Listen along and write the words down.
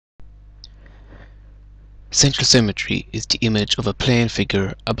Central symmetry is the image of a plane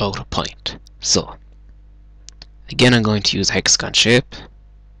figure about a point. So, again I'm going to use a hexagon shape,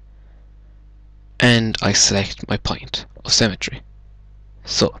 and I select my point of symmetry.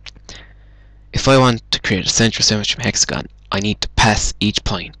 So, if I want to create a central symmetry hexagon, I need to pass each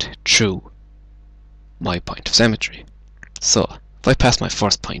point through my point of symmetry. So, if I pass my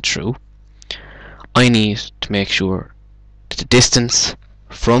first point through, I need to make sure that the distance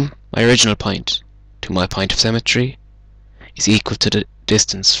from my original point to my point of symmetry is equal to the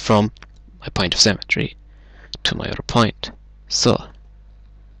distance from my point of symmetry to my other point. So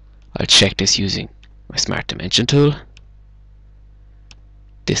I'll check this using my Smart Dimension tool.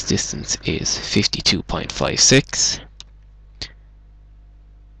 This distance is 52.56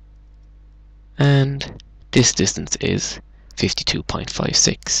 and this distance is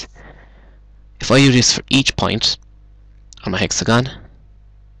 52.56. If I do this for each point on my hexagon,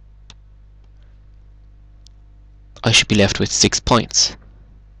 I should be left with 6 points.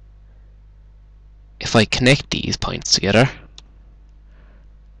 If I connect these points together,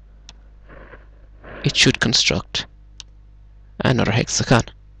 it should construct another hexagon.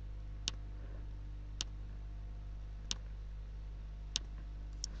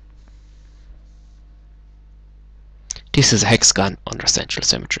 This is a hexagon under central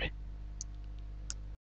symmetry.